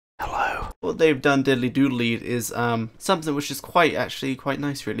what they've done diddly doodly is something which is quite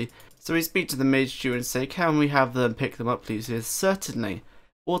nice really. So we speak to the mage Jew and say, can we have them pick them up please? He says, certainly.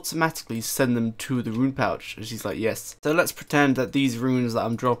 Automatically send them to the rune pouch. And she's like, yes. So let's pretend that these runes that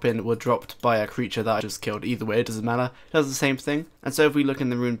I'm dropping were dropped by a creature that I just killed. Either way, it doesn't matter. It does the same thing. And so if we look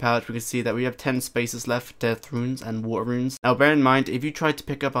in the rune pouch, we can see that we have 10 spaces left, death runes and water runes. Now bear in mind, if you tried to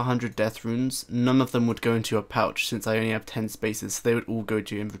pick up 100 death runes, none of them would go into your pouch since I only have 10 spaces, so they would all go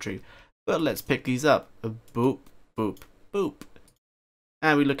to your inventory. But let's pick these up. Boop, boop, boop.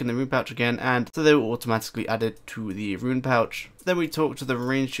 And we look in the rune pouch again, and so they were automatically added to the rune pouch. Then we talk to the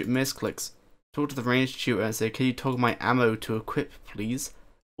ranged tutor misclicks. Talk to the ranged tutor and say, can you toggle my ammo to equip, please?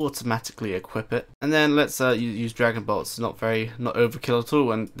 Automatically equip it. And then let's use dragon bolts. Not overkill at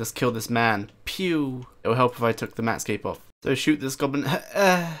all, and let's kill this man. Pew! It will help if I took the matscape off. So shoot this goblin.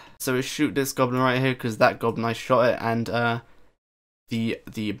 So we shoot this goblin right here, because that goblin I shot it, and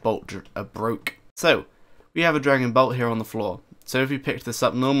the bolt broke. So we have a dragon bolt here on the floor. So if we picked this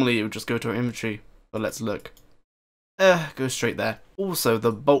up, normally it would just go to our inventory, but let's look. Go straight there. Also,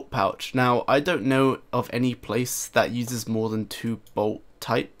 the bolt pouch. Now, I don't know of any place that uses more than 2 bolt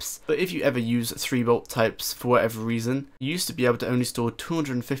types, but if you ever use 3 bolt types for whatever reason, you used to be able to only store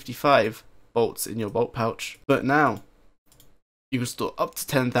 255 bolts in your bolt pouch, but now you can store up to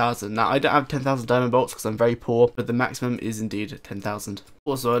 10,000. Now, I don't have 10,000 diamond bolts because I'm very poor, but the maximum is indeed 10,000.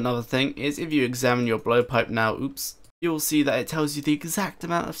 Also, another thing is if you examine your blowpipe now, you'll see that it tells you the exact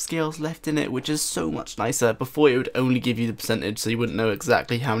amount of scales left in it, which is so much nicer. Before it would only give you the percentage, so you wouldn't know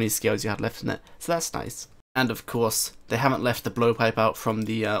exactly how many scales you had left in it. So that's nice. And of course, they haven't left the blowpipe out from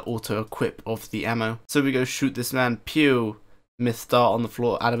the auto-equip of the ammo. So we go shoot this man. Pew! Myth dart on the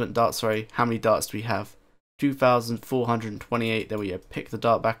floor. Adamant dart, sorry. How many darts do we have? 2,428. There we go. Pick the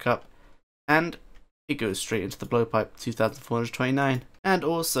dart back up. And it goes straight into the blowpipe. 2,429. And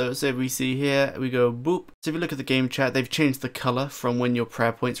also, so we see here, we go boop. So if you look at the game chat, they've changed the color from when your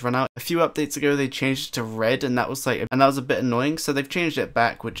prayer points run out. A few updates ago, they changed it to red, and that was a bit annoying. So they've changed it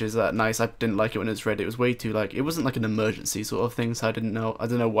back, which is nice. I didn't like it when it was red. It was way too it wasn't like an emergency sort of thing. So I don't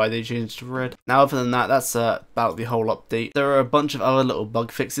know why they changed it to red. Now, other than that, that's about the whole update. There are a bunch of other little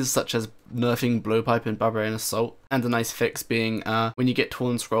bug fixes, such as nerfing blowpipe and barbarian assault, and a nice fix being when you get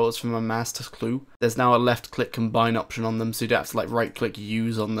torn scrolls from a master clue, there's now a left click combine option on them, so you don't have to right click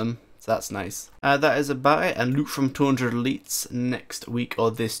use on them. So that's nice. That is about it, and loot from 200 elites next week,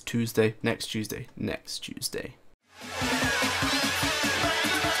 or this Tuesday. Next Tuesday.